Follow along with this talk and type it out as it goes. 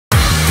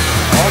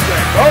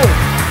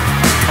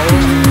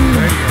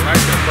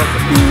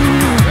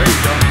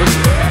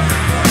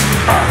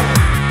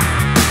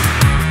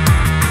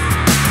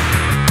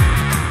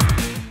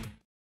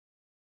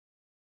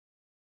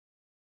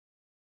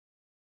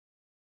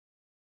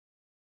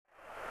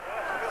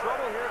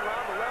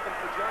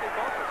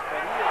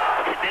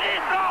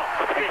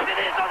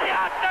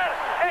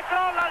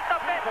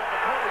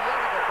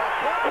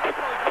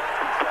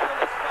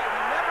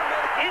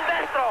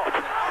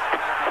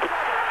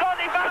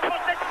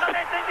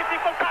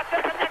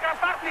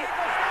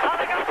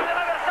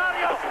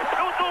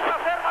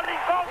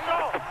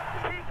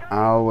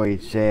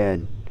always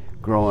said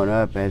growing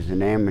up as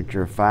an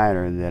amateur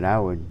fighter that I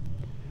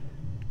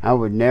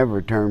would never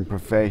turn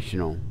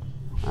professional.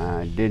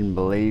 I didn't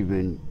believe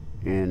in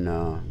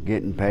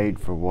getting paid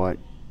for what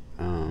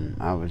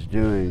I was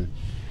doing.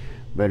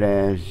 But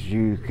as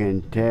you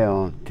can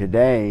tell,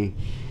 today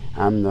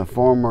I'm the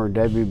former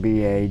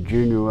WBA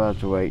junior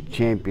welterweight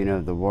champion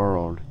of the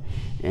world.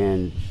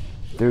 And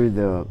through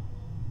the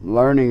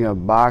learning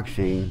of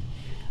boxing,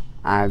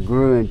 I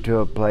grew into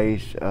a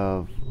place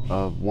of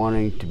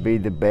wanting to be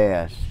the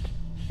best.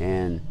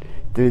 And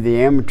through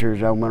the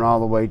amateurs, I went all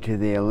the way to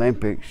the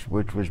Olympics,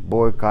 which was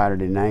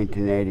boycotted in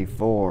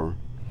 1984.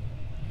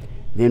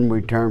 Then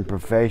we turned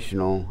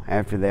professional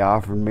after they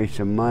offered me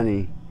some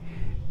money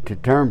to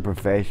turn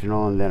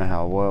professional, and then I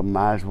thought, well,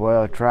 might as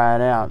well try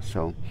it out.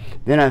 So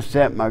then I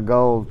set my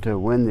goal to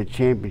win the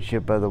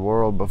championship of the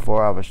world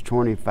before I was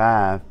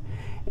 25,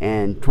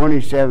 and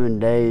 27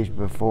 days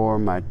before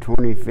my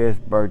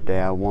 25th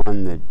birthday, I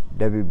won the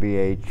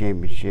WBA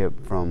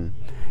championship from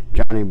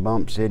Johnny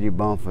Bump City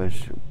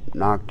Bumpus,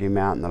 knocked him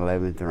out in the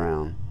 11th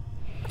round.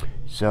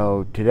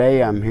 So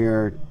today I'm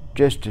here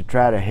just to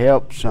try to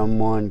help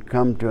someone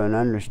come to an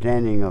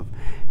understanding of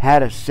how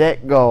to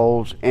set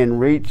goals and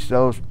reach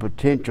those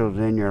potentials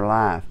in your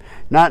life.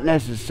 Not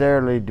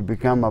necessarily to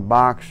become a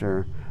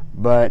boxer,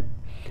 but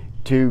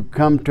to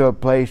come to a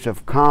place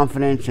of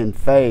confidence and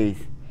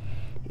faith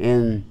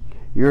in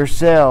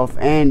yourself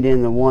and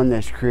in the one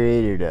that's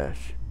created us,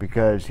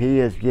 because he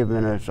has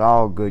given us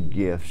all good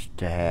gifts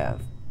to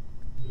have.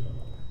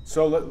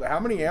 So how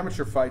many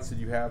amateur fights did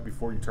you have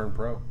before you turned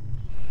pro?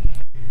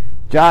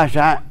 Josh,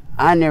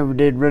 I never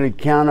did really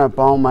count up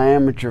all my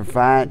amateur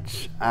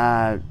fights.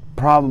 I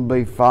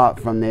probably fought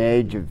from the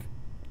age of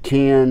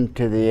 10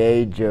 to the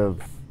age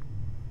of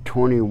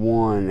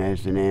 21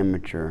 as an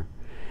amateur.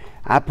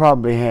 I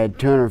probably had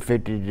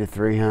 250 to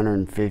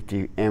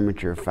 350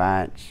 amateur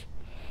fights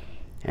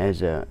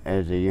as a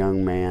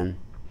young man,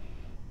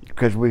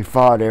 because we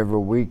fought every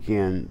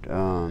weekend.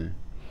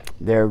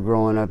 There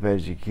growing up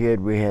as a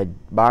kid, we had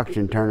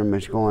boxing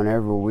tournaments going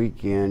every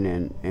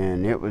weekend,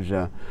 and it was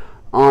a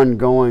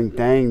ongoing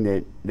thing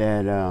that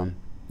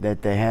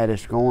they had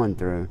us going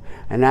through.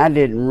 And I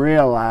didn't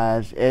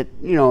realize at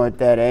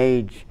that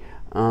age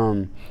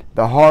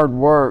the hard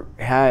work,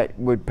 how it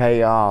would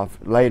pay off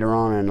later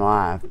on in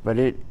life, but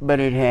it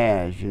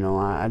has.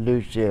 I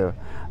do see a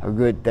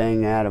good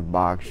thing out of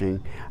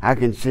boxing. I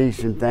can see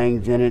some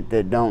things in it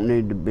that don't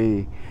need to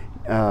be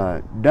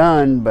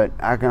done, but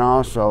I can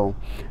also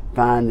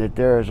find that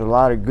there is a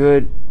lot of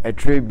good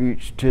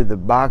attributes to the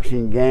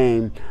boxing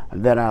game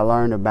that I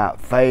learned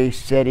about faith,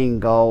 setting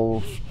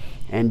goals,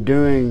 and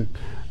doing,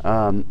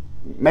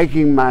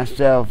 making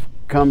myself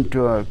come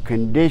to a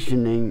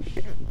conditioning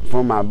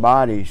for my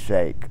body's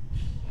sake,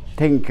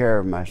 taking care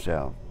of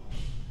myself.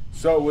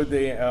 So with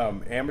the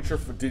amateur,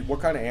 what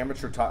kind of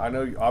amateur I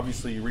know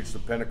obviously you reached the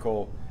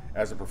pinnacle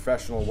as a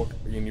professional,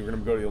 and you were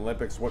going to go to the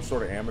Olympics. What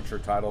sort of amateur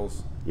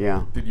titles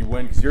did you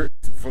win? Because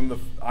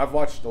I've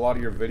watched a lot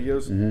of your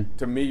videos. Mm-hmm.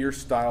 To me, your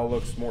style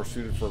looks more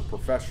suited for a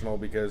professional,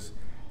 because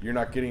you're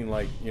not getting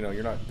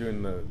you're not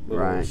doing the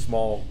little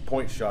small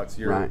point shots.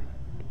 You're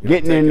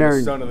getting in there,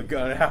 the son of the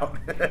gun out.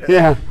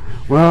 Yeah,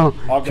 well,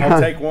 I'll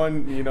take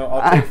one.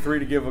 I'll take three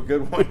to give a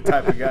good one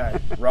type of guy,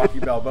 Rocky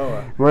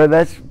Balboa. Well,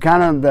 that's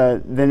kind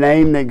of the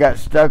name that got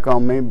stuck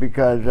on me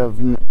because of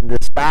the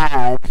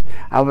size.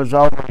 I was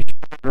always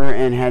shorter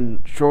and had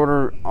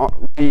shorter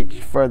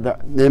reach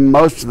than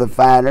most of the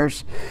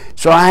fighters,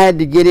 so I had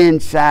to get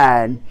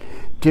inside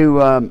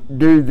to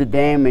do the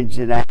damage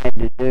that I had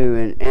to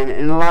do.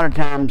 And a lot of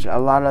times, a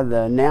lot of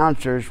the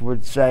announcers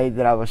would say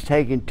that I was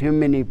taking too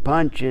many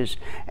punches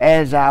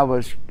as I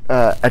was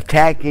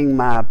attacking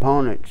my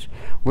opponents,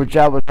 which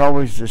I was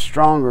always the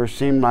stronger,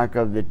 seemed like,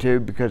 of the two,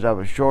 because I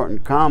was short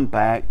and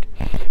compact.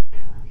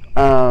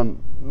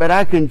 But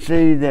I can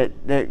see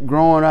that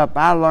growing up,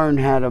 I learned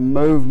how to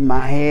move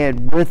my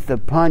head with the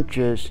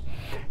punches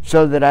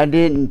so that I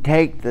didn't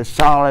take the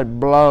solid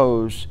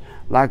blows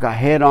like a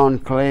head-on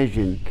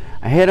collision.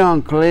 A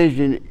head-on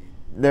collision,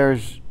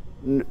 that's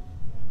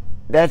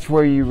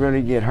where you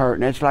really get hurt.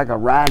 And it's like a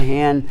right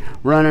hand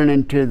running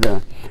into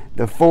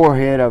the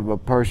forehead of a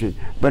person.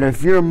 But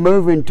if you're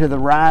moving to the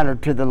right or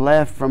to the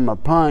left from a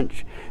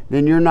punch,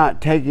 then you're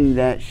not taking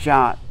that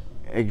shot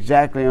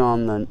exactly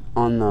on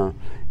the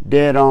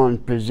dead-on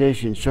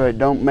position, so it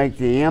don't make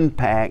the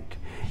impact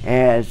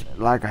as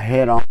like a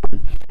head-on.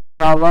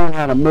 I learned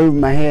how to move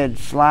my head,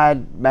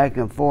 slide back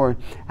and forth.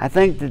 I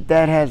think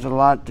that has a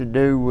lot to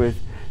do with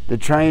the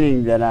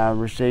training that I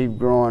received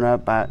growing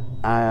up.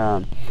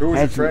 Who was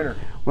your trainer?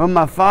 Well,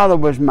 my father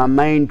was my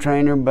main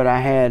trainer, but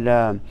I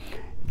had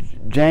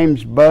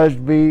James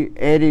Busby,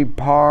 Eddie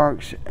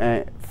Parks,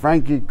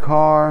 Frankie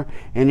Carr,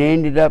 and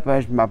ended up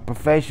as my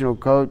professional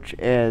coach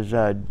as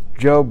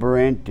Joe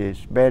Betty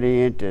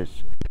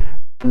Entis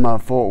from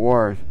Fort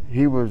Worth.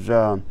 He was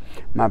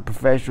my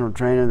professional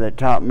trainer that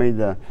taught me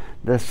the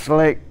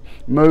slick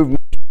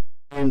movement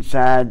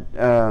inside,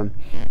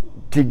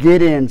 to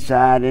get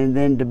inside and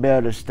then to be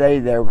able to stay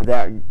there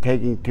without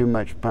taking too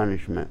much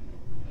punishment.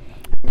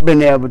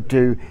 been able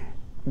to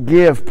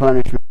give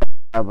punishment while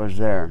I was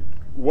there.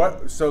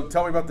 What? So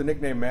tell me about the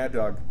nickname Mad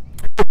Dog.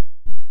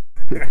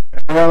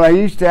 Well, I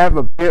used to have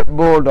a pit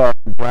bulldog,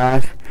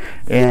 Bryce,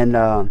 and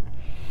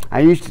I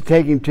used to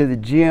take him to the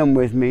gym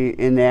with me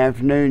in the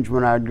afternoons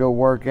when I'd go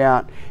work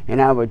out, and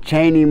I would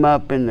chain him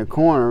up in the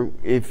corner.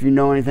 If you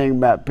know anything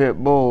about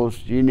pit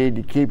bulls, you need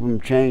to keep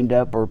them chained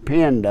up or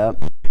pinned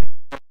up.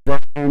 They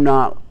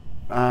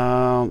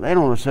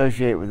don't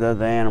associate with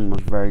other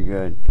animals very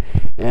good.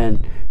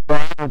 And so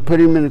I would put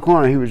him in the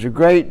corner. He was a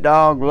great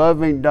dog,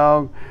 loving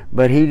dog,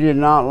 but he did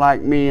not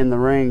like me in the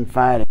ring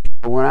fighting.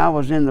 When I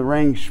was in the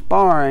ring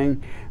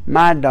sparring,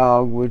 my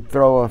dog would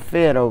throw a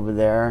fit over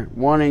there,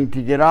 wanting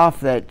to get off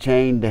that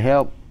chain to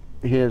help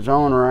his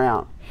owner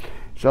out.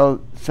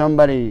 So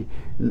somebody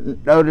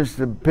noticed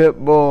the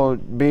pit bull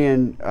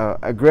being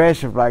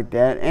aggressive like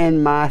that,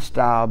 and my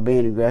style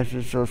being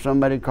aggressive, so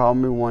somebody called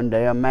me one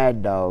day a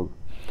Mad Dog,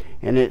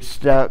 and it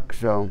stuck.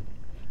 So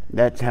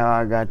that's how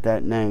I got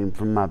that name,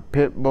 from my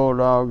pit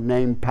bulldog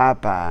named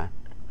Popeye.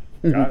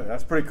 Got it.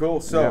 That's pretty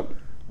cool. So Yep.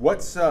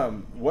 what's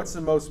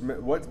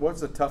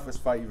the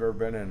toughest fight you've ever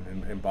been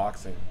in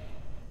boxing?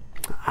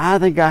 I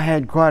think I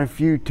had quite a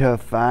few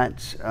tough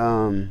fights.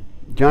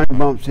 Johnny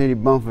Bump City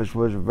Bumpus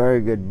was a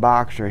very good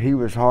boxer. He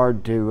was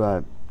hard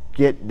to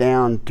get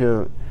down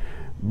to,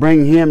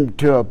 bring him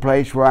to a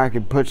place where I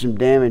could put some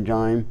damage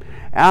on him.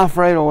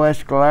 Alfredo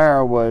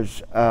Escalera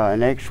was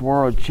an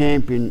ex-world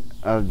champion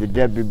of the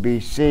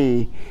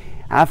WBC.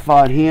 I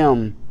fought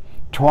him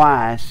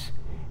twice,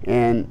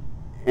 and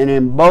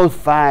in both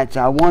fights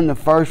I won the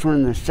first one,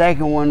 and the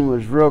second one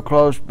was real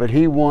close, but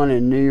he won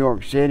in New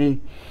York City.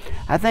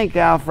 I think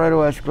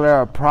Alfredo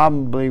Escalera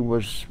probably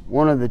was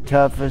one of the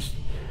toughest.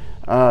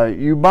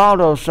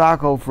 Ubaldo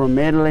Sacco from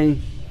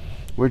Italy,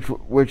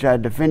 which I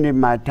defended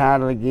my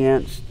title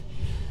against,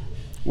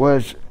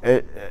 was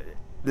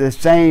the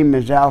same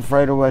as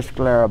Alfredo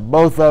Escalera.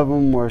 Both of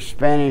them were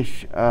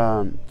Spanish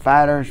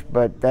fighters,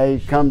 but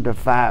they come to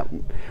fight.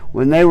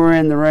 When they were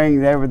in the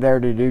ring, they were there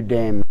to do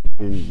damage.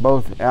 And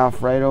both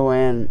Alfredo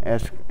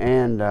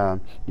and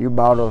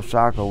Ubaldo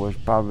Sacco was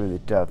probably the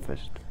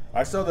toughest.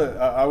 I saw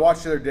I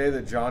watched the other day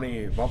the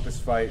Johnny Bumpus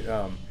fight.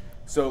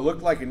 So it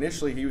looked like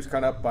initially he was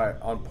kind of up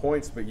on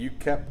points, but you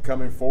kept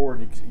coming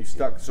forward. You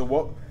stuck. So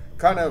what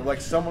kind of,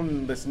 like,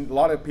 someone that's, a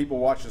lot of people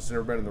watch this and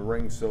never been in the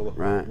ring. So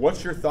right.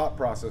 What's your thought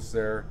process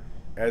there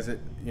as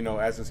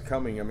it's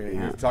coming? I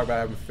mean, you talk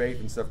about having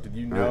faith and stuff. Did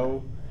you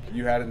know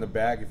you had it in the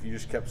bag if you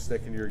just kept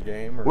sticking to your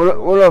game? Or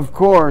well, of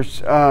course,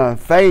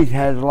 faith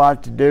has a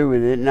lot to do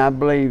with it, and I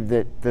believe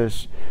that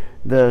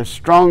the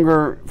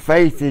stronger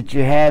faith that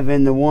you have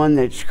in the one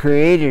that's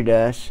created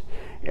us,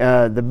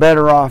 the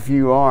better off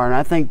you are. And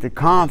I think the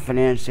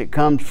confidence that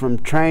comes from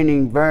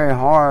training very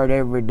hard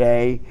every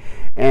day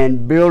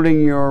and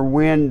building your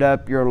wind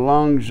up, your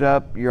lungs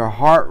up, your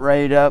heart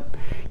rate up,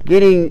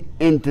 getting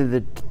into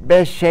the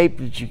best shape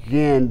that you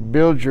can,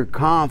 builds your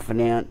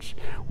confidence,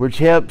 which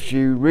helps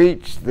you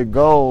reach the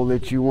goal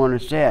that you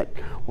want to set.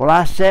 Well,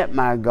 I set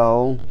my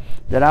goal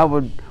that I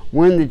would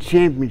win the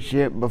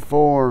championship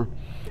before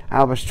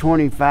I was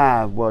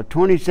 25. Well,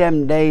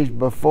 27 days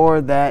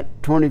before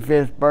that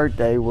 25th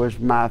birthday was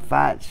my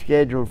fight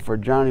scheduled for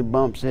Johnny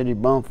Bump City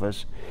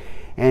Bumpus,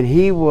 and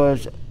he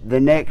was the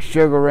next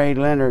Sugar Ray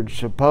Leonard,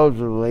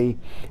 supposedly,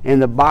 in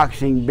the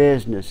boxing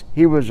business.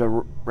 He was a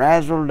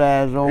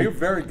razzle-dazzle. He was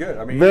very good.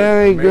 I mean,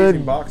 very he was an amazing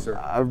good boxer.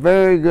 A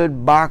very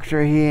good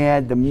boxer. He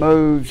had the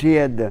moves. He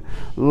had the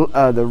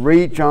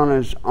reach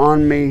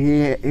on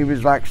me. He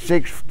was like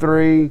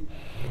 6'3",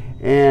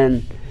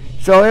 and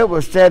so it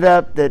was set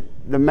up that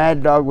the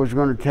Mad Dog was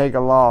going to take a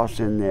loss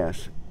in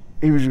this.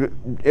 It was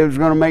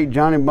going to make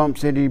Johnny Bump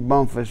City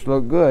Bumpus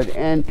look good.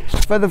 And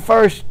for the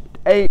first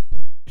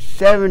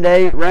 7 to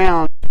 8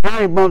 rounds,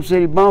 Johnny Bump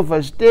City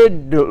Bumpus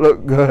did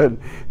look good.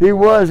 He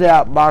was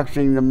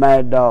outboxing the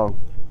Mad Dog.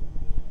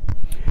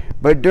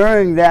 But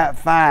during that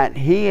fight,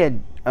 he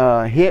had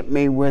hit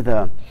me with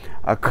a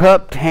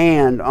cupped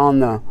hand on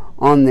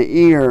the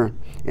ear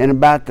in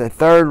about the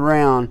third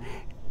round,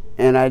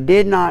 and I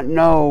did not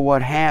know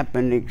what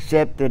happened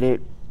except that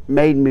it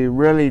made me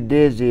really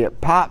dizzy.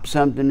 It popped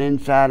something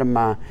inside of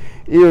my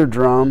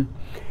eardrum,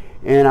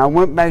 and I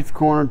went back to the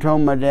corner and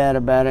told my dad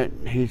about it.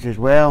 He says,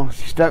 well,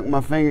 stuck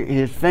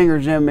his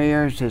fingers in my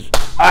ear, says,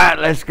 all right,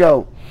 let's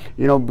go.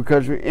 You know,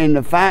 because in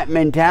the fight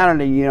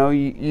mentality, you know,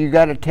 you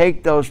got to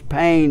take those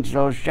pains,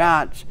 those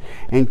shots,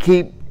 and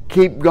keep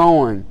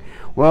going.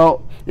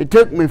 Well, it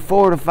took me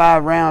 4 to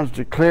 5 rounds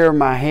to clear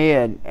my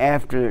head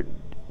after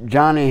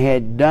Johnny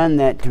had done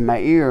that to my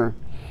ear.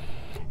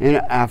 And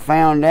I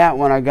found out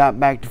when I got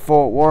back to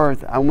Fort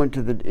Worth. I went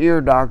to the ear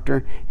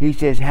doctor. He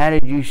says, how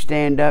did you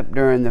stand up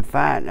during the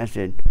fight? And I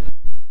said,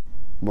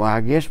 well,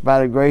 I guess by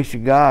the grace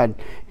of God.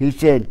 He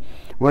said,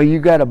 well, you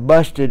got a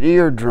busted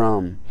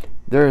eardrum.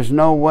 There's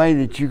no way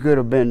that you could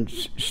have been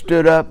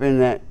stood up in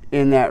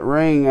that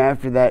ring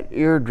after that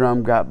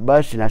eardrum got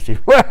busted. I said,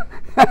 well,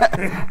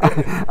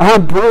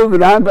 I'm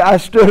proving. I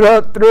stood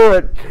up through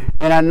it,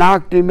 and I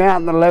knocked him out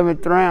in the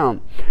 11th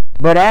round.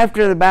 But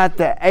after about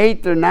the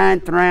 8th or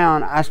 9th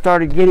round, I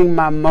started getting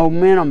my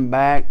momentum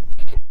back,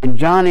 and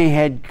Johnny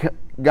had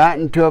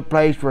gotten to a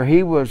place where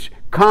he was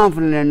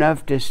confident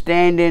enough to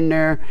stand in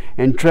there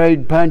and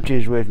trade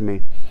punches with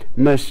me.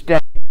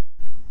 Mistake.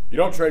 You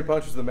don't trade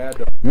punches with the Mad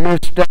Dog.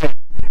 Mistake.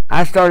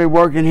 I started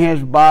working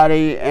his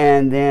body,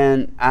 and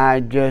then I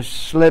just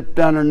slipped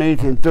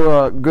underneath and threw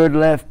a good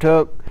left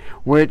hook,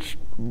 which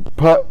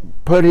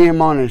put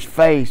him on his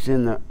face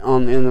in the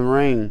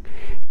ring.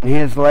 And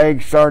his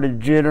legs started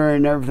jittering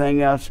and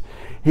everything else.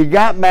 He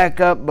got back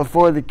up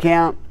before the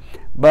count,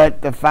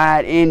 but the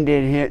fight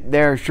ended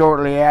there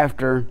shortly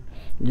after.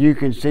 You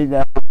can see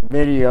that on the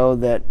video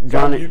that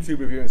Johnny. It's on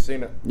YouTube if you haven't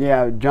seen it.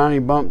 Yeah, Johnny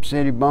Bump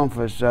City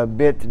Bumpus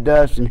bit the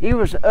dust, and he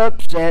was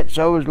upset.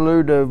 So was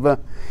Luda,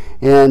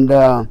 and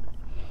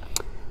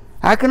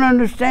I can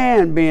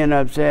understand being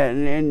upset.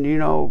 And you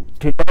know,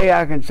 today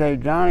I can say,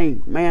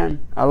 Johnny,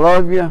 man, I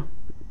love you.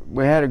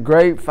 We had a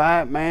great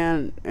fight,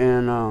 man,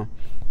 and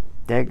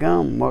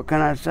dadgum, what can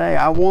I say?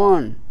 I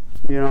won.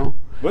 You know.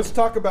 Let's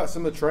talk about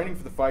some of the training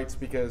for the fights,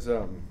 because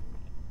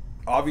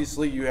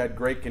obviously you had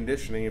great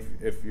conditioning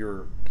if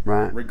you're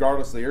right,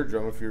 regardless of the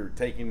eardrum, if you're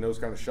taking those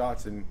kind of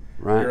shots and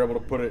right, you're able to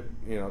put it,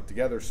 you know,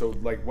 together. So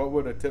like, what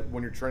would a tip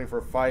when you're training for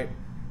a fight?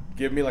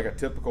 Give me like a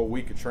typical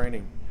week of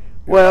training.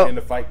 Well, in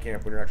the fight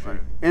camp when you're actually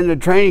in the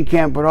training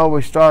camp would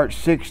always start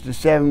 6 to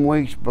 7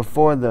 weeks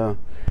before the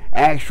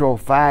actual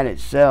fight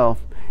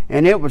itself,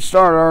 and it would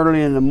start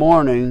early in the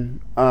morning.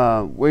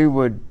 We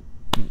would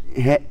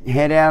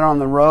head out on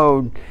the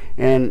road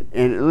and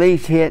at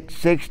least hit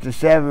 6 to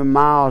 7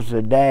 miles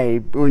a day.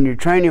 When you're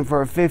training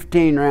for a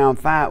 15-round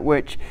fight,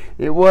 which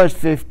it was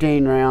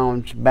 15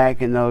 rounds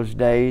back in those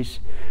days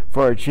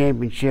for a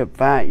championship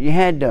fight, you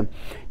had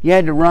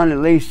to run at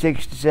least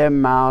 6 to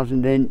 7 miles.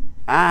 And then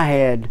I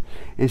had,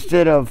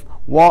 instead of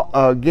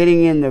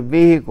getting in the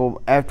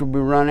vehicle after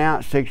we run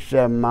out 6 to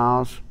 7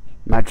 miles,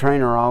 my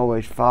trainer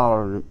always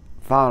followed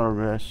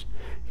us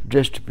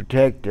just to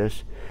protect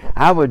us.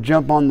 I would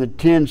jump on the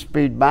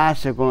 10-speed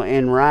bicycle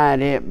and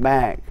ride it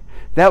back.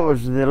 That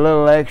was the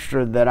little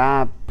extra that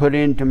I put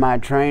into my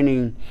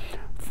training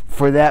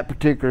for that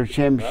particular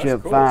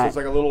championship fight. So it's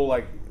like a little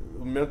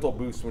mental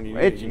boost when you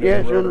run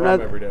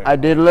every day. I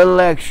did a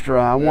little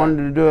extra. I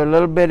wanted to do a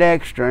little bit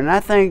extra, and I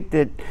think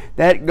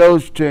that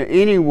goes to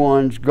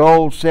anyone's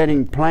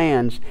goal-setting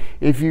plans.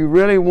 If you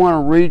really want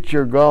to reach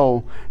your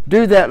goal,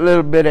 do that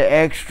little bit of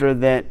extra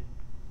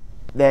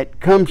that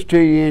comes to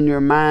you in your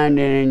mind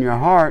and in your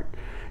heart.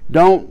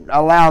 Don't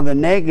allow the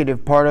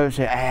negative part of it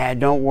to say,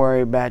 don't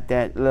worry about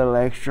that little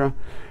extra.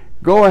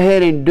 Go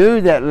ahead and do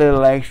that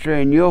little extra,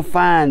 and you'll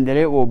find that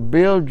it will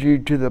build you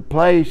to the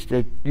place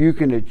that you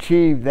can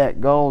achieve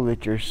that goal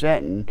that you've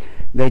set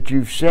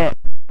to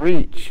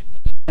reach.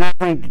 And I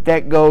think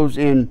that goes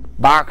in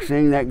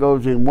boxing, that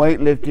goes in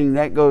weightlifting,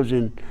 that goes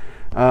in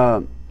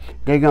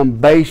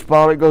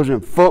baseball, it goes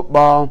in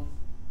football,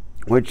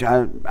 which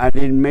I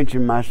didn't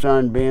mention my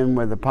son being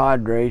with the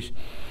Padres.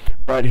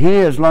 But he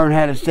has learned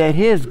how to set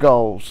his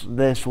goals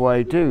this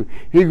way too.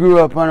 He grew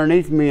up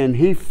underneath me, and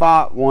he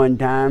fought one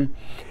time,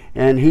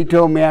 and he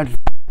told me after,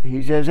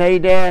 he says, "Hey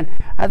Dad,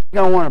 I think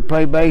I want to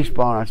play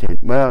baseball." And I said,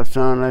 "Well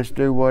son, let's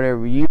do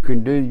whatever you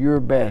can do your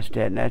best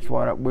at, and that's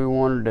what we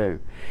want to do."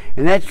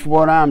 And that's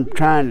what I'm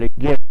trying to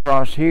get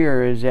across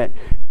here, is that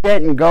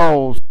setting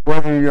goals,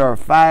 whether you're a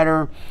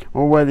fighter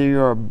or whether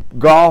you're a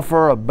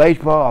golfer, a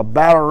baseball, a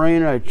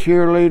ballerina, a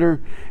cheerleader,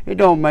 it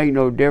don't make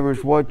no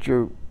difference what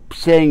you're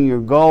setting your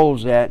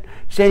goals at.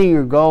 Setting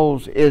your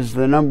goals is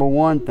the number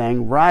one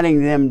thing.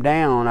 Writing them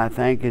down, I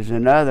think, is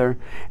another,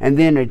 and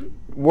then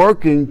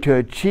working to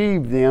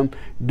achieve them,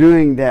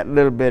 doing that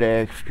little bit of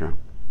extra.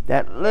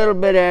 That little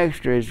bit of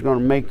extra is going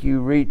to make you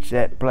reach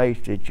that place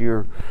that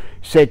you're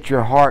set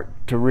your heart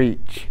to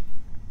reach.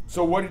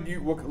 So what did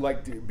you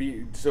like to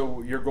be?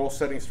 So your goal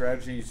setting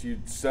strategies, you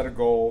set a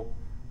goal,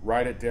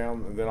 write it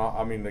down, and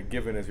then the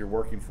given as you're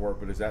working for it.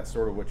 But is that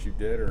sort of what you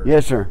did? Or?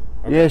 Yes, sir.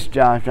 Okay. Yes,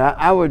 Josh.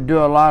 I would do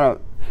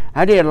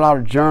I did a lot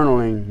of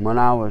journaling when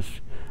I was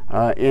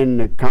in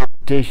the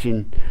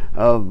competition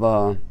of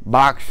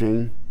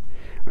boxing.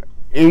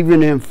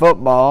 Even in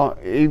football,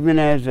 even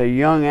as a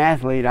young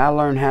athlete, I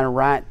learned how to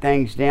write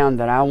things down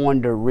that I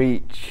wanted to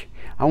reach.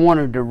 I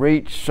wanted to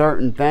reach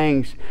certain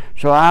things,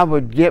 so I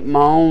would get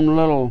my own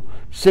little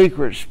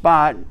secret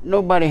spot.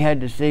 Nobody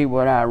had to see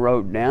what I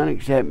wrote down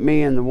except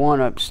me and the one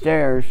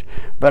upstairs,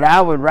 but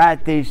I would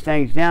write these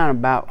things down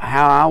about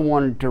how I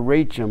wanted to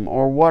reach them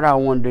or what I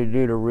wanted to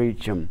do to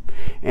reach them.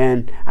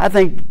 And I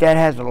think that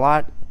has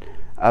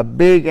a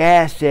big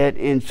asset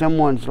in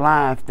someone's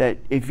life, that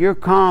if you're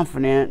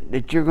confident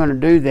that you're going to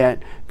do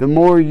that, the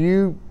more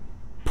you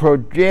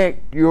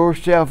project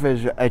yourself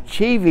as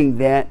achieving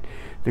that,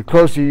 the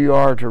closer you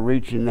are to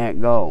reaching that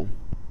goal.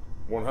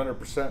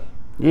 100%.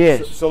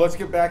 Yes. So let's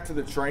get back to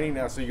the training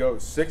now. So you go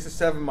 6 to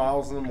 7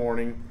 miles in the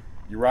morning.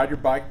 You ride your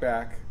bike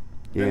back.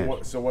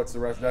 Yes. So what's the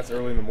rest? That's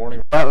early in the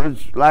morning. That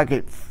was like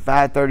at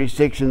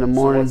 5:36 in the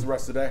morning. So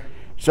what's the rest of the day?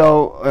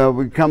 So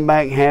we come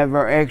back and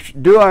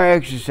have do our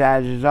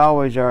exercises,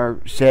 always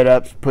our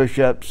sit-ups,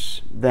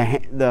 push-ups,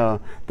 the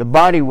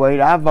body weight.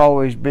 I've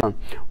always been.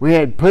 We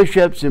had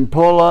push-ups and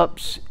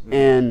pull-ups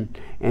and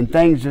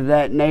things of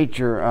that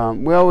nature.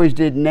 We always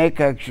did neck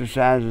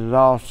exercises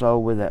also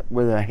with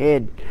a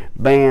head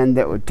band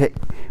that would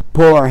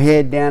pull our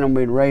head down and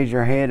we'd raise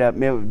our head up.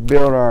 It would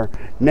build our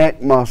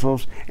neck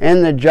muscles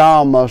and the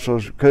jaw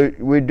muscles.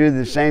 We'd do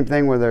the same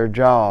thing with our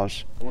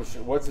jaws.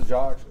 What's the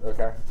jaw?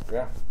 Okay,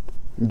 yeah.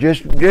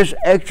 Just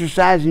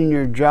exercising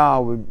your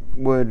jaw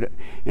would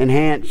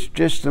enhance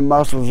just the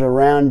muscles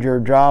around your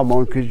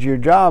jawbone, because your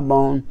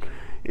jawbone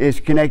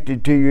is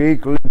connected to your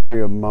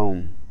equilibrium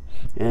bone,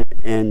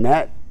 and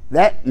that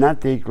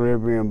not the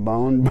equilibrium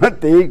bone,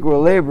 but the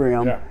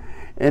equilibrium. Yeah.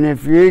 And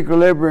if your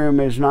equilibrium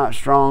is not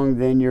strong,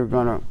 then you're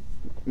gonna,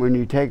 when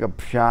you take a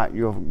shot,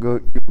 you'll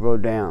go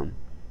down.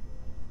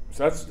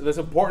 So that's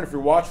important if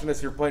you're watching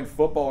this, you're playing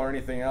football or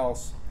anything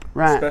else.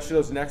 Right. Especially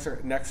those neck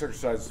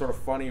exercises. It's sort of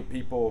funny,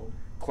 people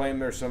claim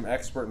they're some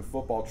expert in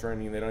football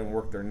training and they don't even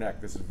work their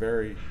neck. This is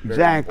very, very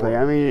exactly.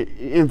 important.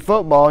 I mean, in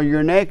football,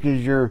 your neck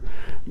is your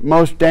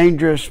most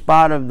dangerous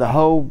spot of the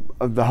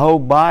whole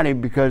body,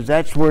 because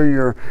that's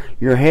where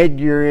your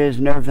headgear is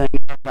and everything.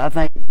 I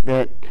think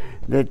that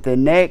the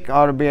neck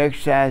ought to be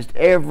exercised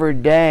every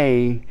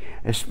day,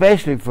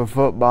 especially for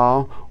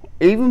football,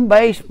 even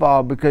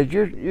baseball, because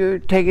you're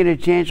taking a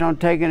chance on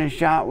taking a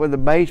shot with a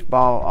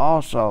baseball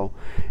also.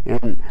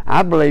 And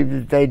I believe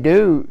that they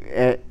do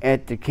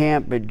at the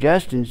camp at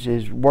Justin's,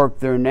 is work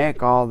their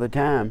neck all the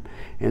time.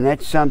 And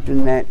that's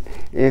something that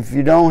if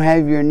you don't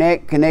have your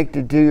neck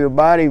connected to your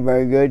body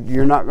very good,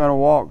 you're not going to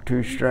walk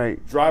too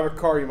straight. Drive a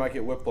car, you might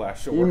get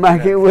whiplash. So you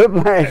might get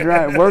whiplash,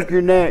 right. Work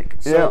your neck.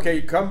 So, yep. Okay,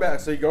 you come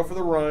back. So you go for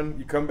the run,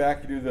 you come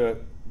back, you do the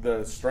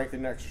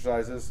strengthening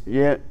exercises.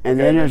 Yeah, and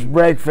then there's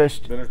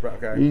breakfast.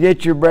 Okay. You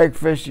get your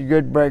breakfast,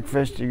 your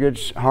good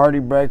hearty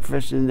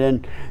breakfast, and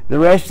then the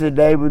rest of the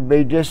day would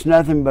be just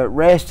nothing but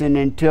resting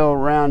until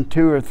around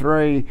 2 or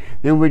 3.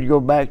 Then we'd go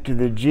back to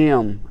the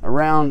gym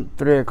around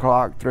 3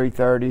 o'clock,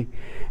 3:30.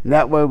 And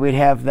that way we'd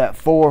have that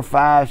 4,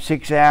 5,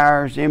 6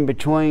 hours in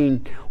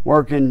between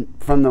working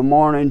from the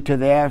morning to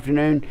the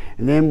afternoon,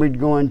 and then we'd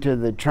go into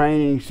the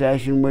training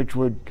session, which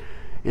would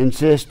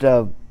consist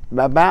of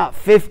about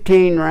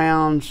 15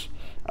 rounds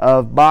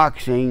of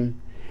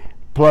boxing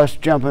plus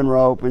jumping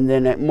rope, and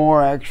then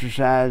more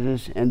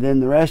exercises, and then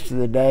the rest of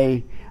the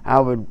day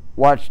I would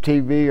watch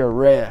TV or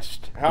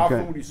rest. How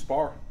often would you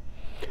spar?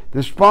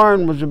 The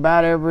sparring was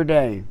about every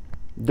day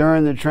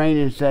during the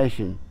training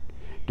session,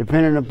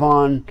 depending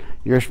upon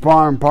your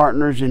sparring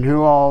partners and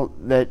who all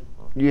that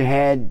you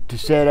had to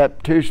set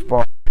up to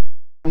spar.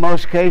 In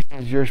most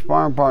cases, your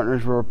sparring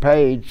partners were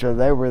paid, so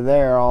they were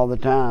there all the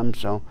time.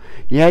 So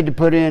you had to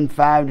put in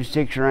 5 to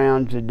 6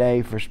 rounds a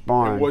day for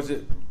sparring. And was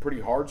it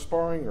pretty hard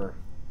sparring, or?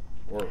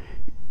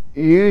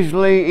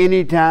 Usually,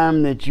 any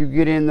time that you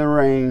get in the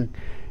ring,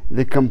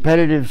 the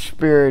competitive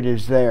spirit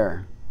is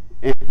there.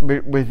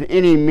 With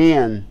any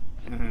men,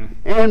 mm-hmm.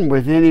 and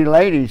with any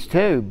ladies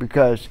too,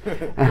 because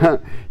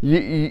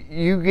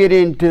you get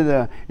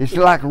into it's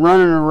like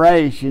running a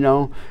race, you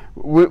know.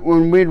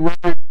 When we'd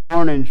run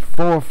mornings,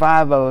 4 or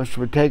 5 of us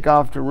would take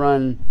off to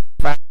run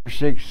 5 or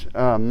 6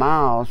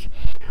 miles.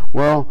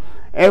 Well,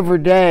 every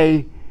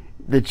day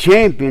the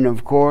champion,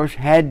 of course,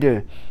 had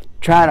to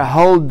try to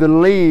hold the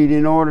lead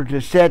in order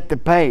to set the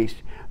pace.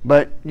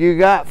 But you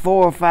got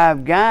 4 or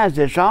 5 guys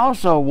that's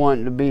also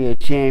wanting to be a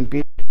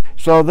champion,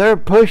 so they're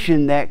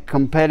pushing that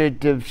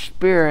competitive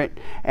spirit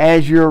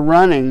as you're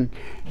running.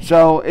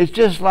 So it's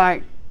just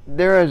like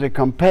there is a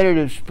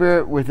competitive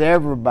spirit with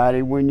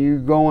everybody when you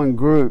go in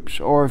groups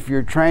or if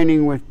you're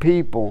training with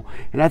people.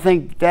 And I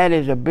think that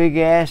is a big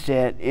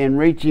asset in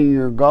reaching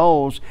your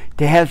goals,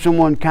 to have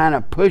someone kind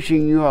of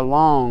pushing you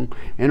along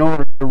in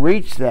order to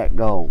reach that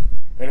goal.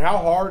 And how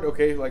hard,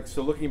 okay, like,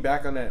 so looking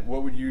back on that,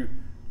 what would you,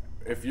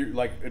 if you're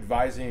like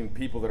advising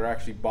people that are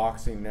actually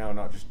boxing now,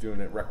 not just doing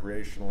it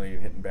recreationally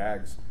and hitting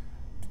bags,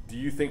 do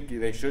you think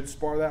they should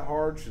spar that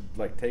hard? Should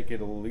like take it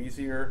a little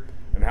easier?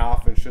 And how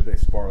often should they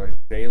spar? Like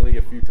daily,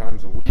 a few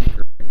times a week?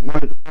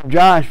 Well,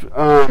 Josh,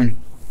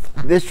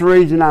 this is the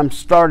reason I'm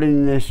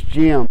starting this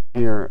gym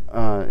here.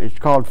 It's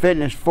called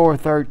Fitness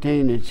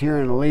 413. It's here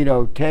in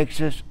Aledo,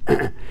 Texas.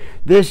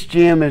 This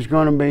gym is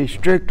going to be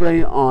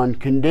strictly on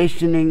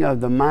conditioning of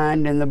the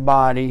mind and the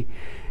body,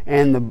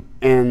 and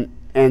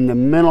the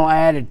mental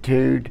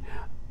attitude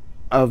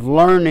of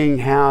learning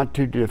how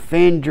to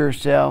defend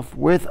yourself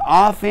with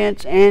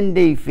offense and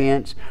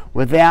defense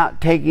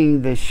without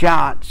taking the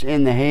shots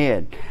in the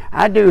head.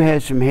 I do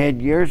have some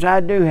headgears.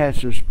 I do have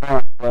some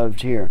sparring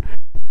gloves here,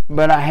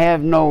 but I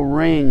have no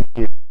ring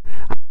here.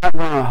 I'm not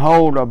going to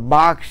hold a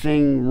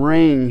boxing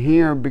ring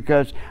here,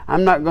 because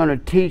I'm not going to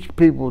teach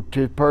people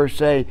to per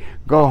se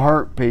go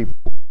hurt people.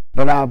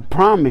 But I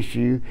promise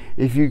you,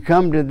 if you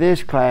come to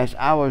this class,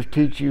 I will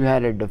teach you how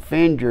to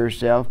defend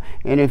yourself.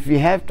 And if you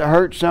have to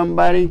hurt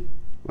somebody,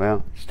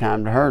 well, it's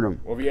time to hurt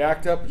them. Well, if you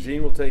act up,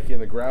 Gene will take you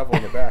in the gravel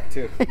in the back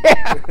too.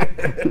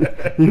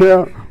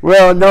 Yeah.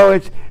 Well, no,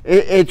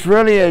 it's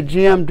really a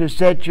gym to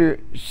set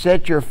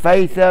your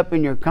faith up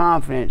and your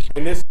confidence.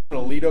 And this is in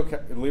Aledo,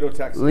 Texas. Aledo,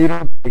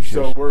 Texas.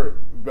 So we're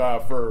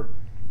for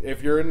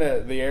if you're in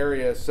the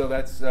area, so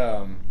that's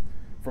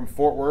from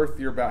Fort Worth.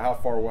 You're about how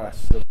far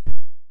west?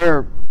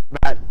 We're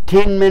about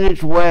 10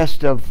 minutes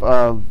west of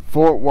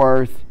Fort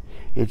Worth.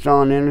 It's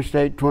on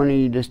Interstate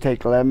 20. You just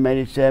take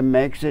 1187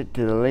 exit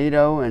to the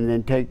Aledo, and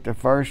then take the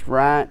first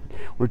right,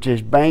 which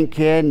is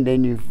Bankhead, and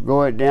then you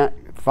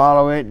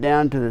follow it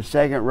down to the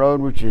second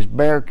road, which is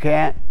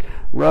Bearcat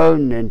Road,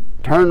 and then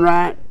turn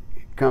right,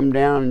 come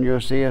down, and you'll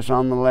see us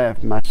on the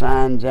left. My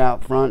sign's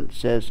out front,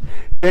 says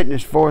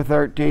Fitness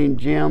 413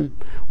 Gym.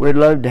 We'd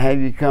love to have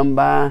you come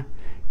by,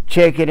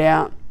 check it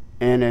out.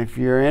 And if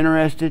you're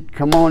interested,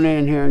 come on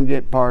in here and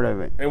get part of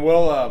it. And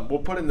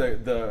we'll put in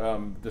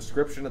the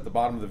description at the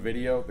bottom of the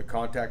video the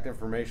contact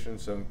information,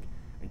 so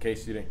in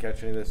case you didn't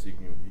catch any of this, you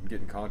can get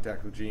in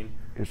contact with Gene.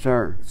 Yes,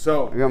 sir.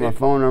 So I got my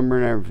phone number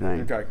and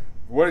everything. Okay.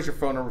 What is your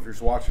phone number if you're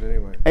just watching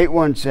anyway?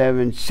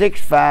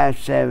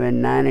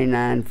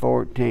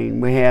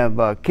 817-657-9914. We have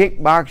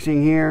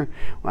kickboxing here.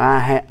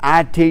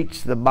 I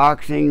teach the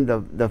boxing,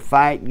 the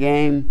fight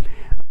game.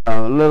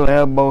 A little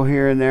elbow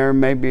here and there,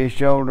 maybe a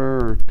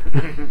shoulder.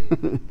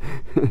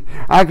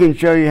 I can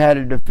show you how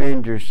to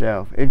defend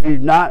yourself. If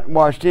you've not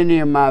watched any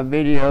of my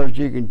videos,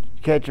 you can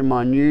catch them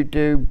on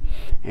YouTube.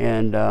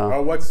 And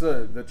what's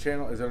the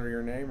channel? Is it under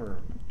your name or?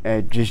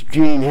 Just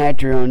Gene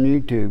Hatcher on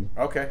YouTube.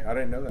 Okay, I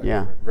didn't know that.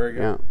 Yeah, very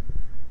good. Yeah.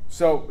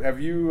 So, have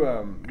you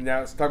now?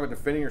 Let's talk about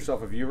defending yourself.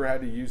 Have you ever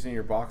had to use any of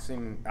your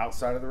boxing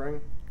outside of the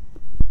ring?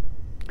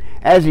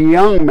 As a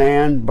young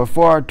man,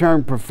 before I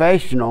turned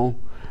professional,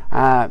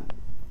 I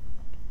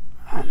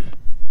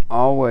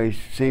always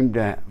seem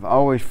to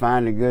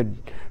find a good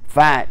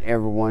fight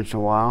every once in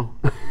a while.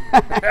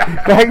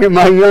 Back in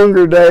my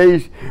younger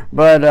days,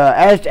 but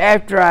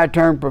after I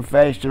turned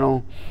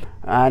professional,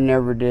 I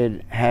never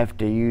did have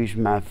to use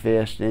my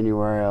fist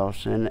anywhere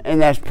else, and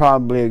that's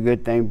probably a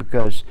good thing,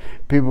 because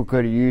people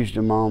could have used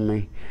them on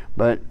me,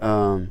 but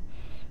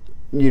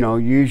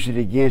used it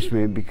against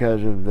me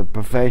because of the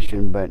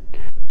profession. But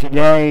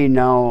today,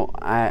 no,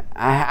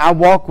 I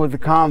walk with the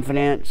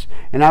confidence,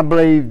 and I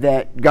believe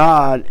that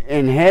God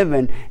in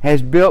heaven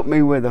has built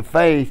me with a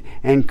faith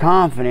and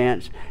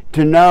confidence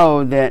to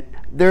know that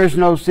there's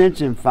no sense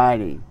in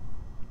fighting.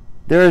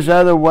 There's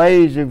other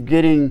ways of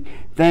getting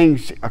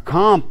things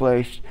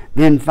accomplished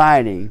than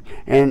fighting.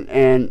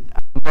 And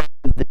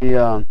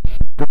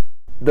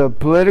the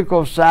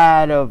political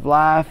side of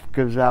life,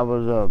 because I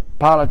was a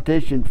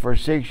politician for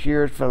 6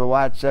 years for the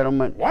white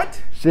settlement.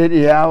 What?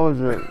 City. I was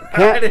a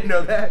I didn't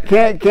know that.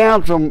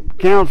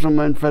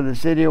 Councilman for the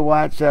city of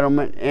White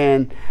Settlement,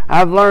 and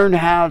I've learned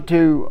how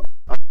to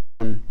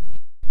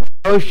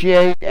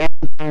negotiate and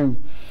to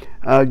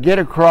get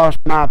across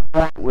my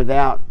point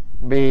without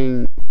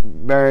being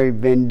very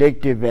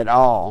vindictive at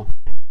all.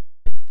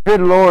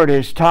 Good Lord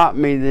has taught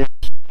me this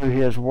through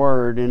His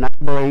Word, and I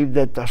believe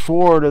that the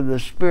sword of the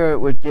Spirit,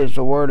 which is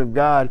the Word of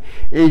God,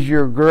 is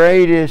your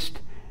greatest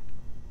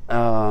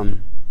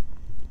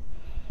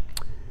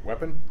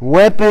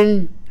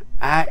weapon.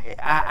 I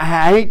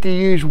hate to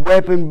use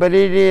weapon, but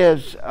it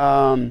is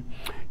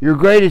your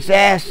greatest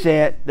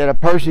asset that a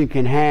person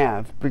can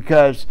have,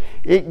 because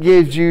it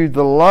gives you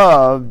the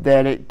love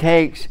that it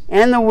takes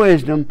and the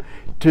wisdom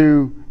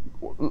to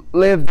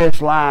live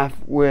this life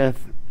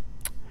with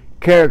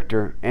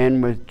character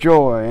and with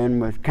joy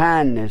and with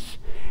kindness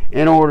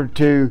in order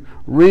to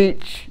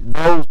reach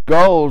those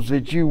goals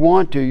that you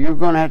want to. You're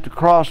going to have to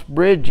cross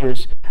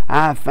bridges,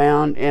 I've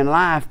found, in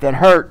life that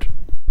hurt.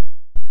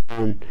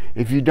 And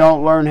if you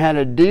don't learn how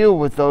to deal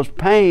with those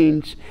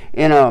pains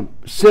in a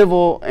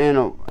civil and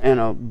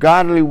a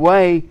godly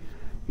way,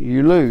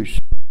 you lose.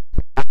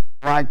 I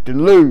like to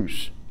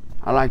lose.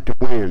 I like to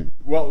win.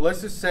 Well, let's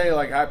just say,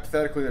 like,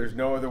 hypothetically, there's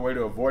no other way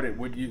to avoid it.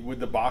 Would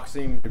the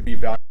boxing be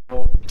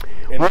valuable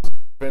in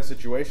a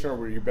situation, or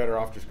were you better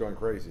off just going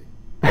crazy?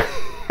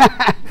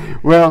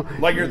 Well,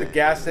 like you're at the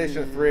gas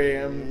station at 3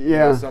 a.m.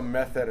 Yeah. Some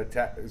meth that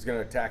is going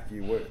to attack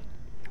you.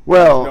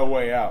 Well, there's no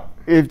way out.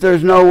 If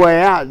there's no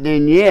way out,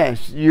 then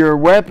yes, your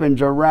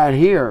weapons are right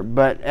here.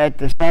 But at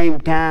the same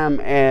time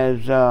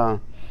as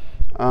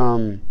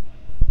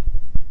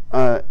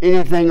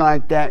anything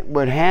like that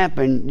would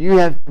happen, you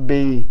have to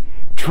be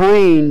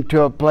trained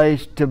to a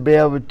place to be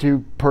able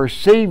to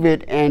perceive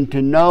it and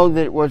to know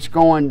that what's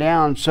going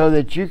down, so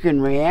that you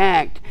can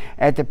react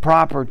at the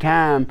proper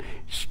time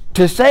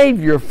to save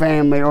your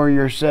family or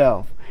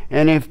yourself.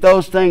 And if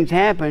those things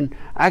happen,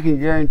 I can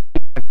guarantee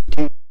I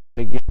can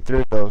to get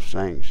through those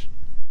things.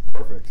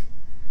 Perfect.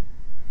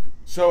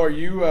 So are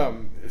you?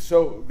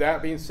 So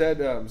that being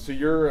said, so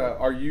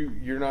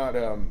you're not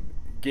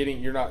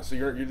getting. You're not. So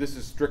you're. This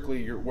is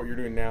strictly what you're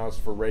doing now is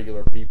for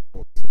regular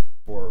people,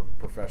 for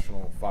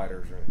professional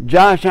fighters, right?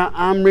 Josh,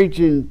 I'm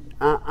reaching.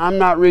 I'm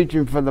not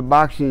reaching for the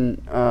boxing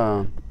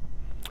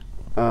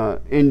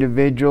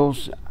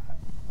individuals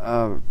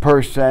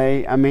per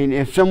se. I mean,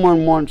 if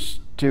someone wants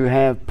to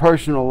have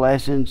personal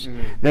lessons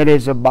that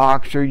as a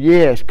boxer,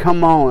 yes,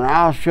 come on,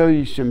 I'll show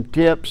you some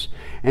tips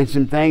and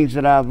some things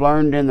that I've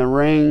learned in the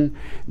ring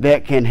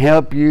that can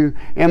help you.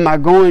 Am I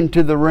going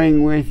to the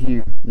ring with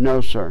you?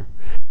 No, sir.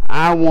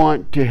 I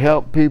want to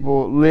help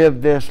people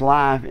live this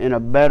life in a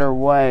better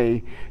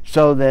way,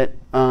 so that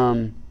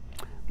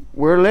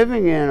we're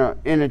living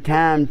in a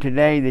time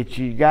today that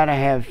you got to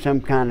have some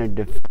kind of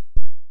defense.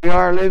 We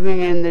are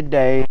living in the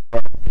day,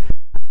 I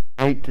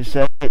hate to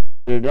say it,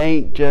 it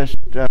ain't just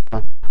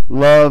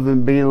love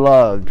and be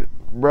loved.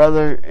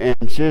 Brother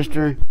and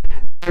sister,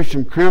 there's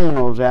some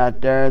criminals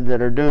out there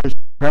that are doing some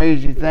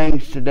crazy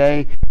things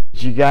today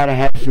that you got to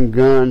have some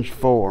guns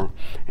for.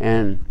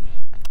 And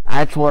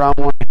that's what I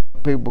want to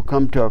help people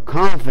come to, a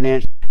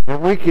confidence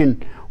that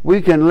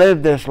we can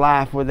live this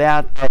life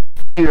without that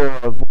fear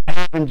of what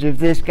happens if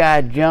this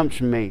guy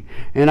jumps me.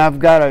 And I've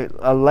got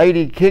a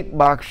lady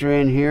kickboxer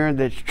in here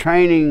that's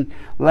training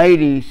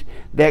ladies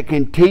that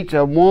can teach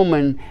a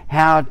woman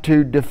how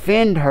to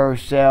defend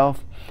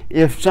herself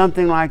if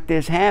something like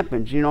this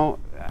happens. You know,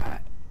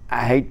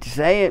 I hate to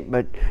say it,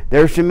 but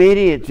there's some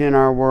idiots in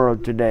our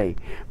world today.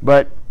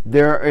 But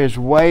there is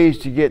ways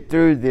to get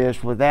through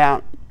this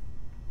without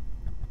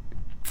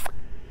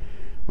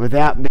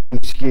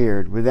being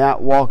scared,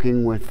 without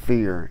walking with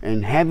fear.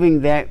 And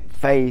having that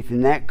faith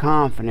and that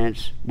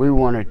confidence, we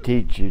want to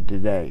teach you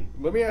today.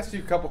 Let me ask you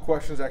a couple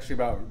questions actually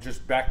about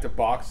just back to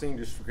boxing,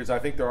 just because I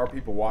think there are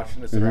people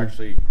watching this that are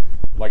actually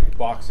like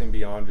boxing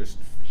beyond just,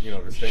 you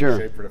know, to stay in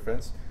shape for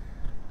defense.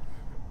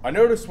 I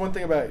noticed one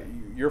thing about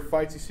your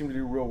fights you seem to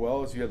do real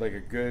well is you had like a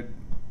good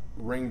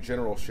ring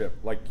generalship.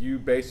 Like you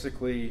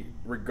basically,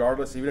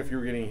 regardless, even if you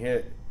were getting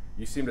hit,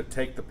 you seem to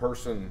take the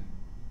person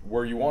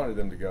where you wanted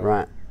them to go.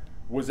 Right.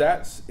 Was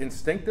that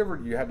instinctive, or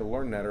you had to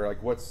learn that, or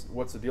like what's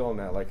the deal on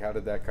that? Like how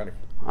did that kind of?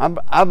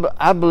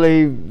 I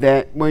believe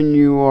that when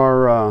you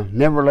are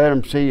never let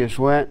them see you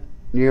sweat.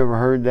 You ever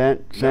heard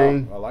that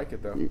saying? No, I like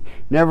it though.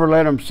 Never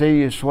let them see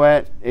you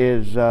sweat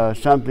is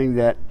something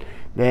that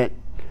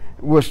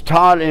was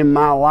taught in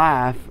my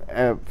life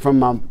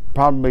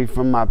probably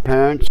from my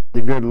parents,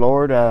 the good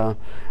Lord. I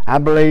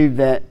believe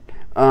that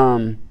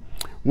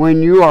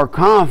when you are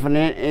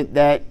confident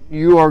that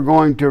you are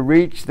going to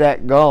reach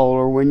that goal,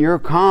 or when you're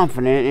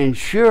confident and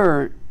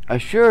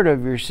assured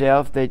of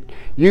yourself that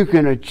you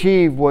can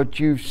achieve what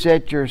you've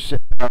set your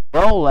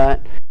goal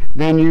at,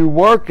 then you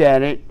work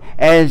at it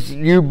as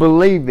you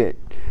believe it.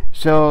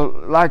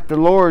 So like the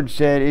Lord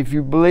said, if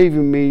you believe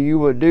in me, you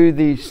will do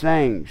these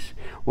things.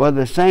 Well,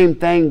 the same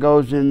thing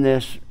goes in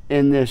this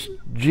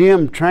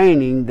gym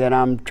training that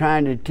I'm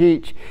trying to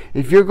teach.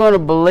 If you're going to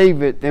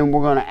believe it, then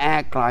we're going to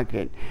act like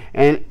it.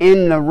 And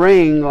in the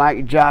ring,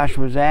 like Josh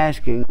was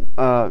asking,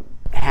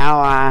 how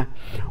I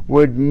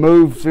would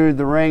move through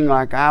the ring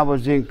like I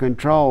was in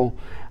control,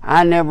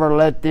 I never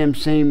let them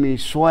see me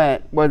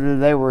sweat, whether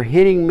they were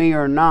hitting me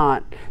or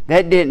not.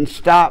 That didn't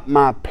stop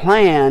my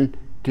plan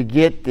to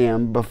get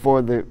them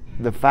before the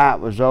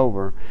fight was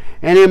over.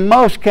 And in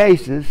most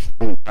cases,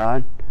 thank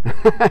God,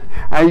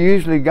 I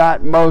usually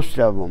got most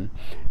of them.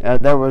 I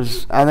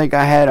think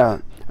I had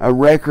a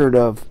record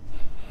of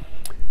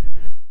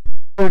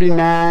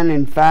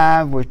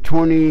 39-5 with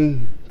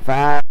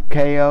 25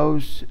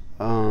 KOs.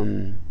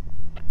 Some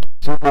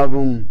of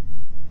them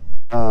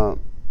I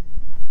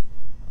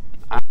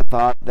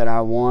thought that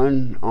I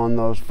won on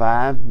those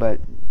 5, but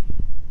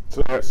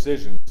so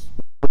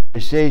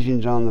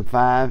decisions on the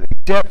 5,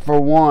 except for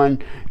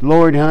one.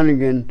 Lloyd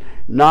Hunnigan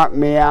knocked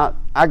me out.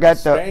 I got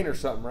Spain or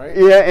something, right?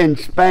 Yeah, in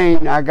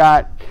Spain. I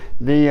got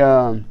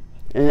the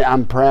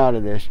I'm proud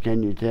of this,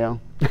 can you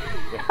tell?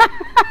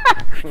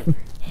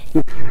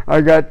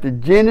 I got the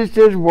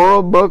Genesis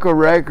World Book of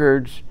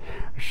Records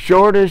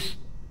shortest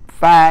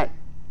fight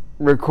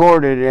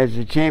recorded as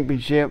a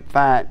championship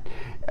fight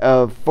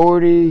of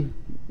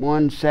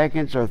 41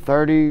 seconds or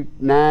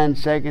 39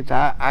 seconds.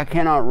 I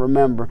cannot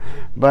remember,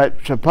 but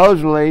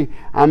supposedly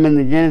I'm in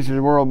the Guinness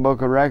World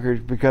Book of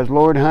Records because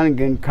Lord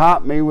Hunnigan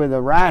caught me with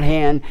a right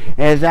hand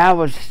as I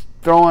was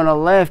throwing a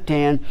left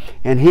hand,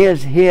 and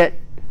his hit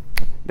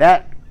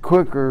that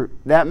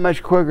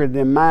much quicker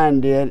than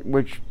mine did,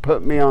 which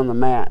put me on the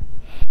mat.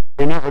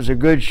 And it was a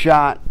good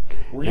shot.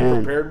 Were you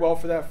prepared well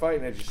for that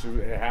fight, and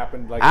it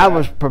happened like I that?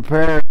 was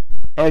prepared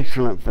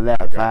excellent for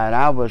that fight.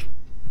 I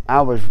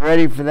was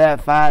ready for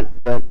that fight,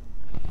 but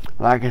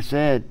like I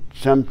said,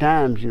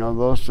 sometimes, you know,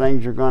 those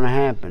things are going to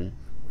happen.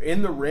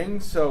 In the ring,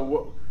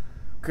 so,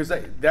 because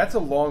that's a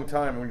long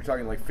time when you're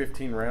talking like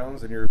 15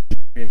 rounds in your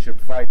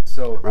championship fight.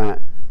 So, right.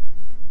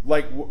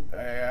 Like,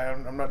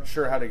 I'm not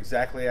sure how to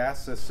exactly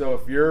ask this. So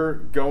if you're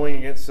going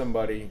against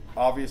somebody,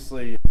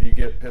 obviously if you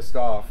get pissed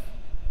off,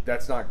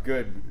 that's not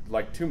good,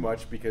 like too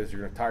much, because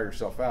you're going to tire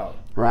yourself out.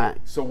 Right.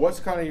 So what's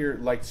kind of your,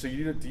 like, so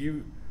do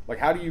you like,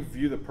 how do you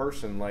view the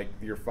person like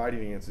you're fighting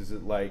against? Is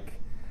it like,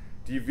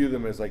 do you view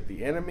them as like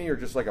the enemy, or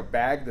just like a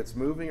bag that's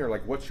moving, or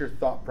like what's your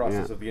thought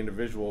process of the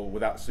individual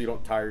so you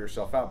don't tire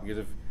yourself out? Because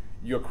if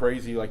you go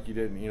crazy like you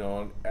didn't,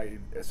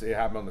 say it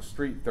happened on the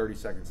street, 30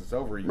 seconds it's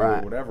over, you right.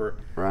 do whatever.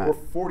 Right. Or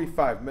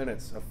 45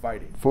 minutes of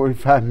fighting.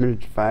 45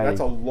 minutes of fighting. That's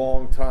a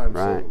long time.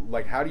 Right. So,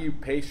 like, how do you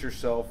pace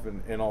yourself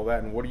and all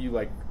that? And what do you,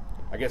 like,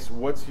 I guess,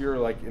 what's your,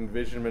 like,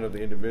 envisionment of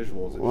the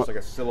individual? Is it just like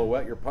a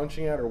silhouette you're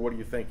punching at, or what are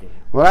you thinking?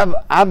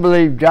 Well, I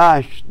believe,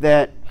 Josh,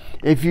 that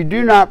if you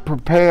do not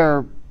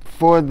prepare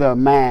for the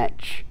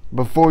match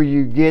before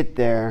you get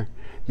there,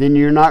 then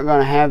you're not going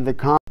to have the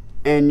confidence.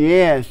 And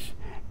yes,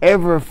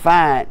 every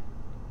fight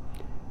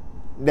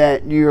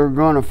that you're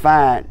going to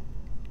fight,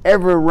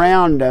 every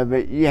round of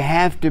it, you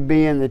have to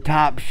be in the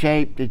top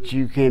shape that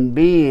you can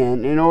be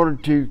in order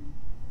to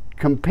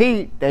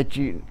compete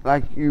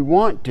like you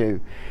want to.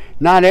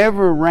 Not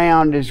every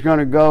round is going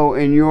to go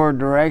in your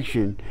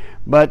direction,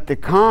 but the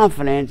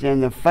confidence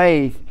and the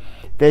faith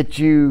that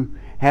you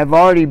have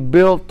already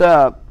built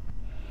up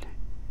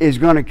is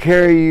going to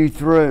carry you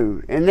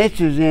through. And this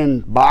is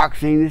in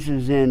boxing, this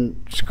is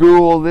in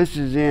school, this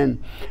is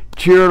in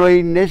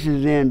cheerleading, this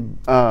is in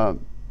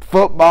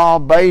football,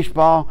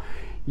 baseball.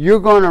 You're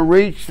going to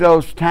reach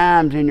those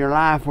times in your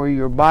life where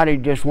your body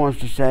just wants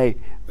to say,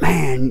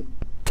 man,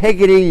 take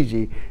it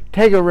easy,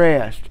 take a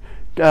rest,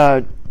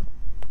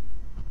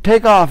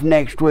 take off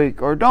next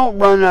week, or don't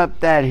run up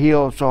that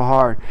hill so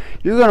hard.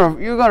 You're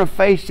gonna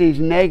face these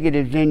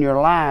negatives in your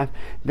life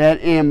that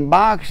in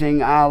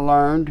boxing I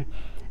learned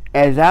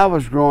as I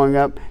was growing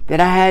up that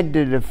I had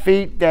to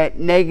defeat that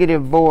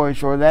negative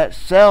voice or that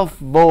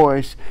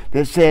self-voice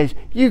that says,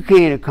 you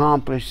can't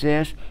accomplish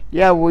this.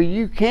 Yeah, well,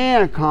 you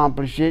can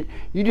accomplish it.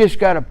 You just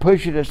got to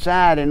push it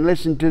aside and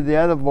listen to the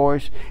other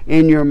voice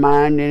in your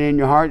mind and in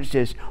your heart that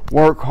says,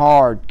 work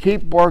hard,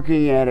 keep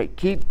working at it,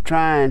 keep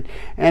trying.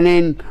 And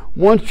then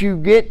once you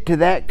get to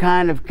that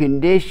kind of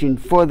condition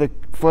for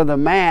the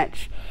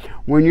match,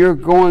 when you're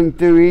going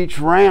through each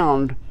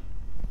round,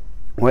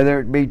 whether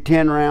it be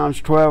 10 rounds,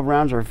 12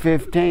 rounds, or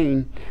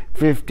 15.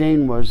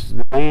 15 was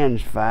the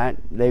man's fight.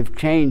 They've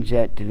changed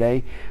that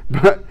today.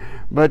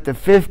 But the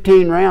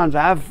 15 rounds,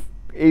 I've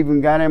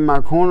even got in my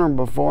corner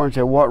before and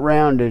said, what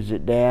round is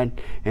it, Dad?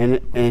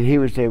 And he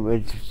would say, well,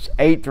 it's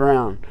 8th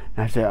round.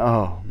 And I said,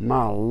 oh,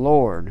 my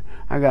Lord.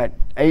 I got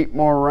 8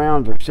 more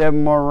rounds or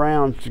 7 more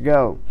rounds to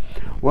go.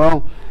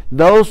 Well,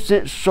 those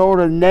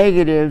sort of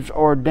negatives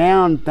or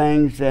down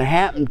things that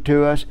happen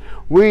to us,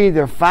 we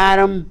either fight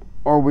them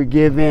or we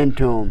give in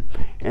to them.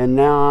 And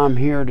now I'm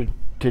here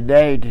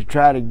today to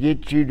try to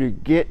get you to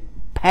get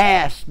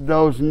past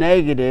those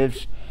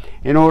negatives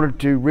in order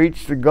to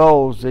reach the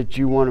goals that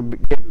you want to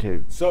get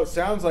to. So it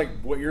sounds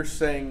like what you're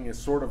saying is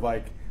sort of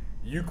like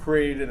you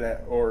created,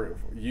 or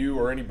you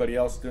or anybody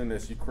else doing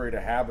this, you create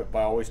a habit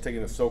by always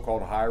taking the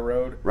so-called high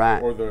road,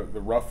 right, or the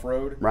rough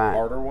road, right,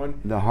 harder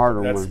one. The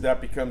harder one.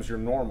 That becomes your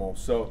normal.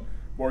 So,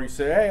 or you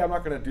say, hey, I'm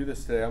not going to do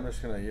this today. I'm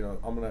just going to,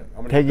 I'm going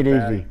to take it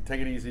easy.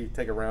 Take it easy.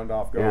 Take a round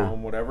off. Go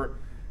home. Whatever.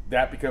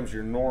 That becomes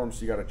your norm.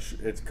 So you got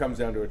to. It comes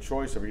down to a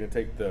choice. Are you going to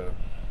take the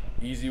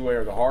easy way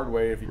or the hard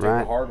way? If you take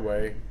the hard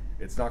way,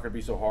 it's not going to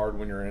be so hard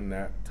when you're in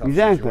that tough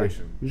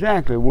situation.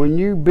 Exactly. When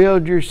you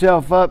build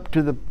yourself up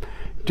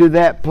to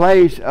that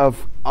place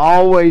of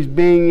always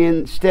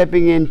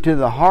stepping into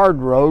the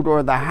hard road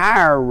or the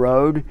higher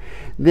road,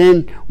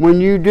 then when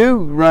you do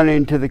run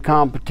into the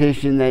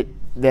competition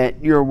that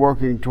you're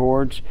working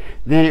towards,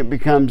 then it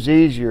becomes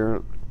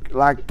easier,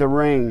 like the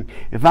ring.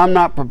 If I'm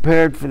not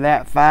prepared for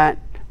that fight,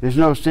 there's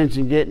no sense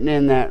in getting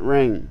in that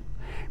ring.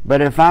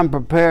 But if I'm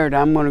prepared,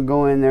 I'm going to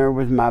go in there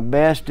with my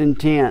best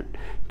intent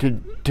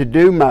to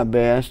do my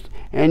best.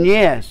 And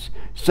yes,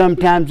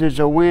 sometimes it's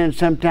a win,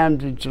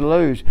 sometimes it's a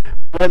lose.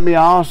 Let me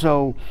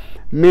also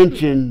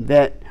mention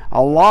that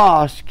a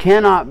loss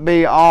cannot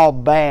be all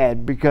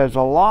bad, because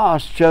a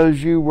loss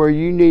shows you where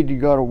you need to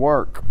go to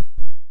work.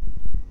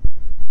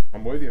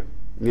 I'm with you.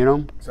 You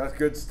know? So that's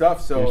good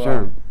stuff. So yes,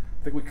 sir.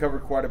 I think we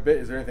covered quite a bit.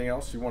 Is there anything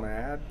else you want to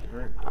add?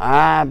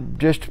 I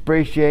just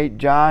appreciate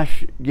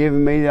Josh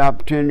giving me the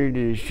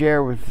opportunity to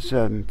share with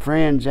some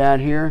friends out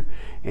here.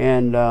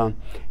 And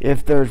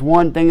if there's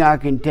one thing I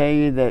can tell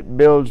you that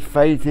builds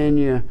faith in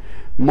you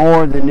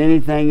more than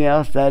anything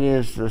else, that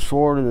is the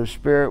sword of the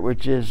Spirit,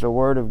 which is the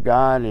Word of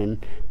God.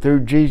 And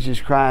through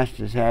Jesus Christ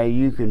is how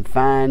you can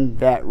find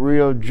that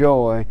real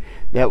joy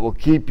that will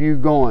keep you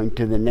going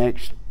to the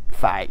next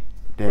fight,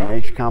 the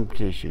next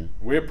competition.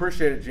 We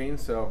appreciate it, Gene.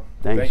 So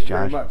thanks, thank you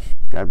Josh. very much.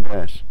 God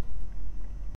bless.